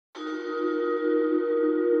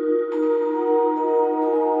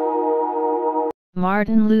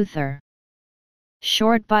Martin Luther.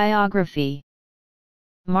 Short biography.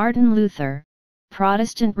 Martin Luther,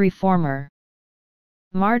 Protestant Reformer.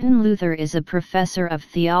 Martin Luther is a professor of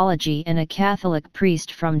theology and a Catholic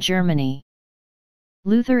priest from Germany.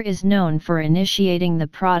 Luther is known for initiating the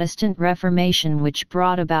Protestant Reformation, which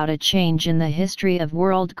brought about a change in the history of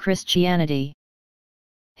world Christianity.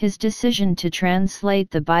 His decision to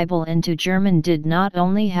translate the Bible into German did not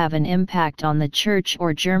only have an impact on the Church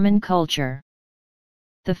or German culture.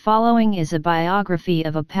 The following is a biography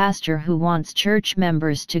of a pastor who wants church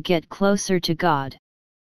members to get closer to God.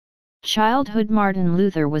 Childhood. Martin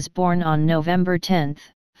Luther was born on November 10,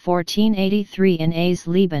 1483 in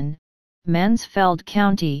Eisleben, Mansfeld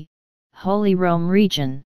County, Holy Rome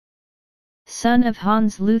region. Son of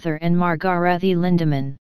Hans Luther and Margarethe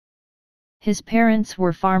Lindemann. His parents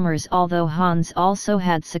were farmers, although Hans also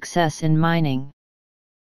had success in mining.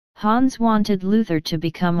 Hans wanted Luther to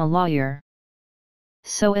become a lawyer.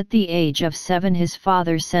 So at the age of 7 his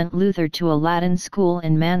father sent Luther to a Latin school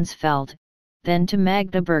in Mansfeld, then to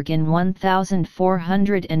Magdeburg in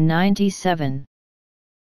 1497.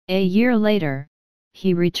 A year later,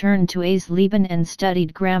 he returned to Eisleben and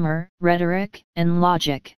studied grammar, rhetoric, and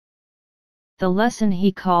logic. The lesson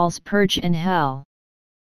he calls Purge and Hell.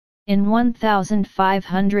 In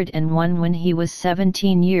 1501, when he was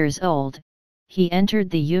 17 years old, he entered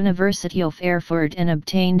the University of Erfurt and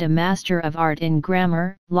obtained a Master of Art in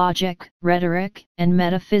Grammar, Logic, Rhetoric, and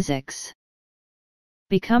Metaphysics.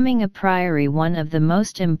 Becoming a prior, one of the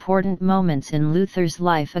most important moments in Luther's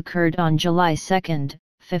life occurred on July 2,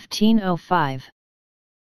 1505.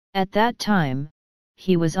 At that time,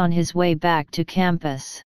 he was on his way back to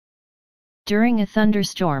campus. During a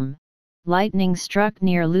thunderstorm, lightning struck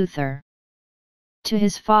near Luther. To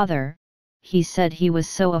his father, he said he was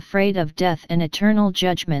so afraid of death and eternal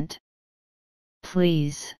judgment.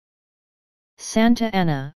 "Please, Santa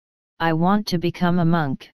Anna, I want to become a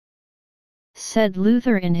monk," said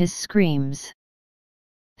Luther in his screams.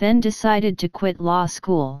 Then decided to quit law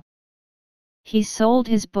school. He sold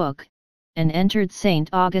his book, and entered St.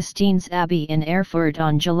 Augustine's Abbey in Erfurt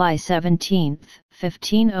on July 17,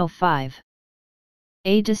 1505.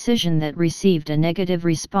 A decision that received a negative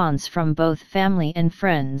response from both family and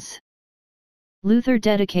friends. Luther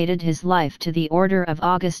dedicated his life to the order of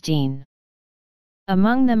Augustine.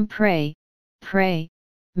 Among them pray,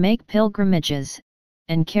 make pilgrimages,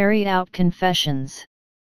 and carry out confessions.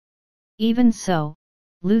 Even so,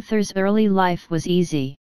 Luther's early life was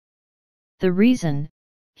easy. The reason?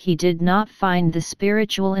 He did not find the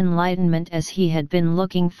spiritual enlightenment as he had been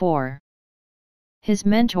looking for. His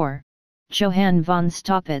mentor, Johann von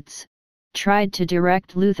Staupitz, tried to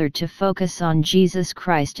direct Luther to focus on Jesus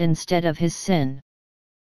Christ instead of his sin.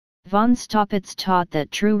 Von Staupitz taught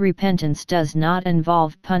that true repentance does not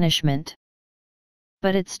involve punishment,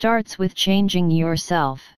 but it starts with changing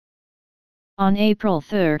yourself. On April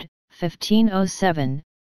 3, 1507,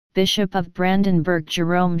 Bishop of Brandenburg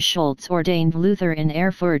Jerome Schultz ordained Luther in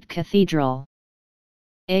Erfurt Cathedral.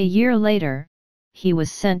 A year later, he was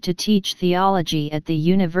sent to teach theology at the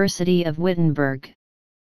University of Wittenberg.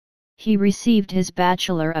 He received his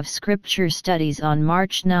Bachelor of Scripture Studies on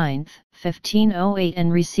March 9, 1508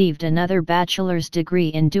 and received another bachelor's degree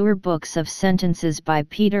in Doer Books of Sentences by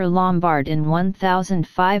Peter Lombard in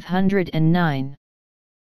 1509.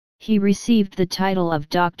 He received the title of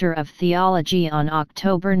Doctor of Theology on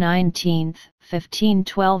October 19,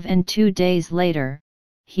 1512 and 2 days later,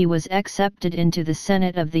 he was accepted into the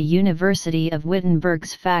Senate of the University of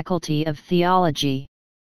Wittenberg's Faculty of Theology.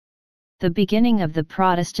 The beginning of the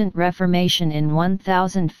Protestant Reformation in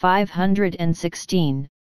 1516,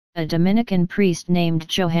 a Dominican priest named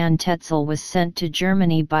Johann Tetzel was sent to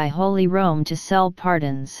Germany by Holy Rome to sell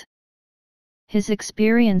pardons. His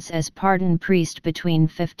experience as pardon priest between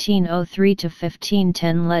 1503 to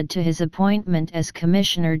 1510 led to his appointment as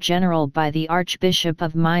Commissioner General by the Archbishop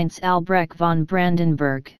of Mainz Albrecht von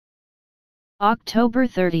Brandenburg. October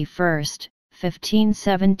 31,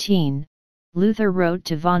 1517, Luther wrote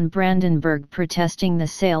to von Brandenburg protesting the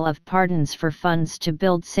sale of pardons for funds to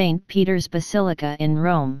build St. Peter's Basilica in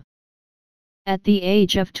Rome. At the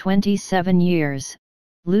age of 27 years,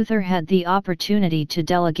 Luther had the opportunity to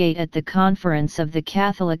delegate at the Conference of the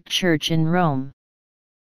Catholic Church in Rome.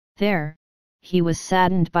 There, he was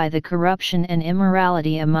saddened by the corruption and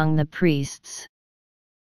immorality among the priests.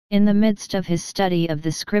 In the midst of his study of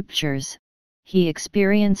the Scriptures, he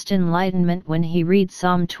experienced enlightenment when he read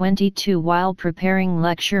Psalm 22 while preparing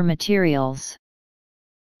lecture materials.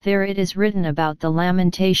 There it is written about the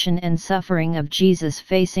lamentation and suffering of Jesus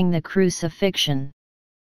facing the crucifixion.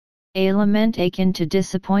 A lament akin to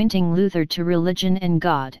disappointing Luther to religion and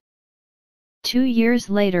God. 2 years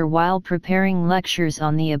later, while preparing lectures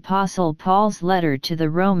on the Apostle Paul's letter to the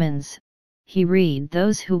Romans, he read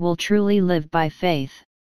those who will truly live by faith.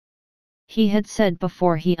 He had said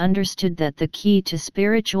before he understood that the key to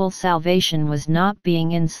spiritual salvation was not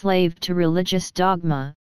being enslaved to religious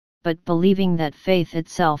dogma, but believing that faith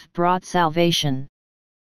itself brought salvation.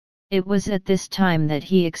 It was at this time that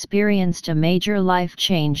he experienced a major life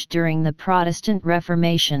change during the Protestant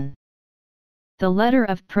Reformation. The letter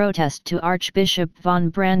of protest to Archbishop von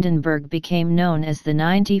Brandenburg became known as the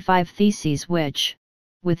 95 Theses, which,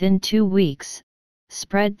 within 2 weeks,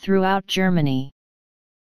 spread throughout Germany.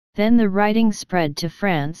 Then the writing spread to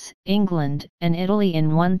France, England, and Italy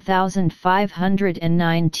in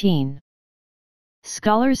 1519.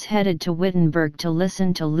 Scholars headed to Wittenberg to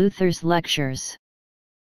listen to Luther's lectures.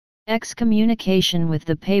 Excommunication with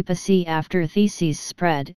the papacy after Theses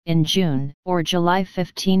spread. In June or July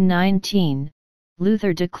 1519,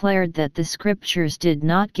 Luther declared that the scriptures did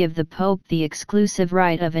not give the Pope the exclusive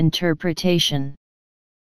right of interpretation.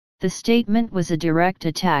 The statement was a direct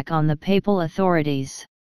attack on the papal authorities.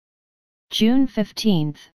 June 15,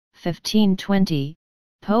 1520,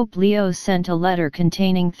 Pope Leo sent a letter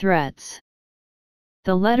containing threats.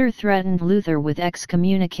 The letter threatened Luther with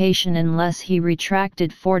excommunication unless he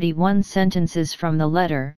retracted 41 sentences from the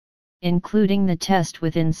letter, including the test,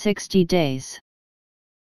 within 60 days.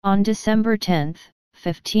 On December 10,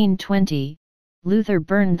 1520, Luther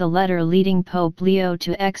burned the letter, leading Pope Leo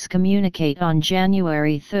to excommunicate on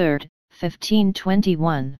January 3,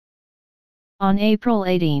 1521. On April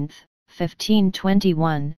 18,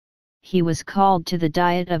 1521, he was called to the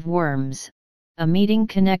Diet of Worms, a meeting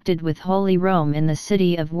connected with Holy Rome in the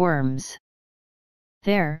city of Worms.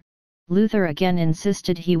 There, Luther again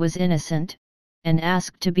insisted he was innocent, and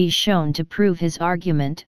asked to be shown to prove his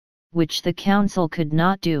argument, which the council could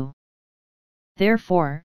not do.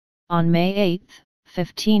 Therefore, on May 8,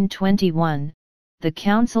 1521, the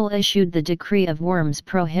council issued the Decree of Worms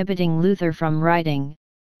prohibiting Luther from writing,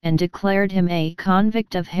 and declared him a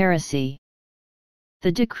convict of heresy.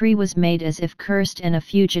 The decree was made as if cursed and a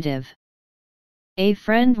fugitive. A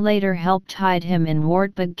friend later helped hide him in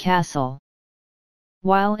Wartburg Castle.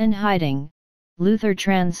 While in hiding, Luther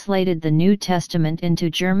translated the New Testament into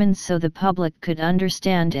German so the public could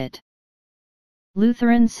understand it.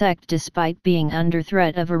 Lutheran sect. Despite being under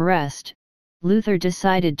threat of arrest, Luther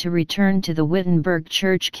decided to return to the Wittenberg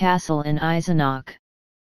church castle in Eisenach.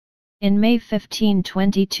 In May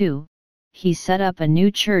 1522, he set up a new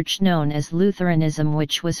church known as Lutheranism,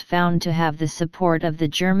 which was found to have the support of the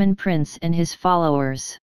German prince and his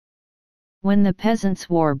followers. When the Peasants'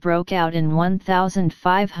 War broke out in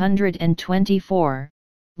 1524,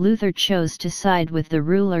 Luther chose to side with the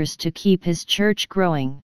rulers to keep his church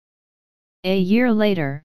growing. A year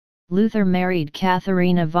later, Luther married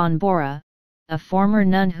Katharina von Bora, a former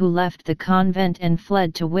nun who left the convent and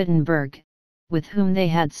fled to Wittenberg, with whom they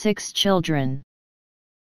had 6 children.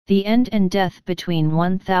 The end and death between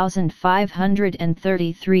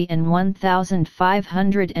 1533 and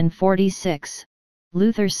 1546,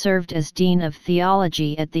 Luther served as Dean of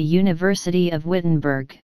Theology at the University of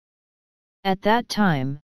Wittenberg. At that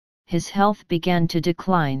time, his health began to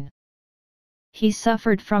decline. He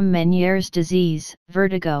suffered from Meniere's disease,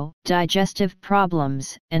 vertigo, digestive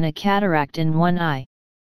problems, and a cataract in one eye.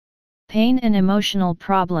 Pain and emotional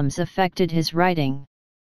problems affected his writing.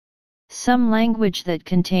 Some language that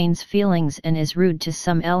contains feelings and is rude to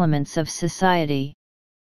some elements of society,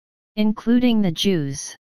 including the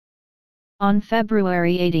Jews. On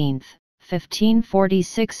February 18,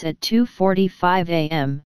 1546 at 2:45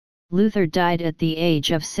 a.m., Luther died at the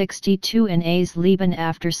age of 62 in Eisleben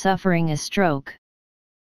after suffering a stroke.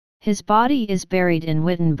 His body is buried in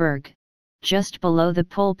Wittenberg, just below the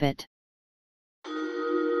pulpit.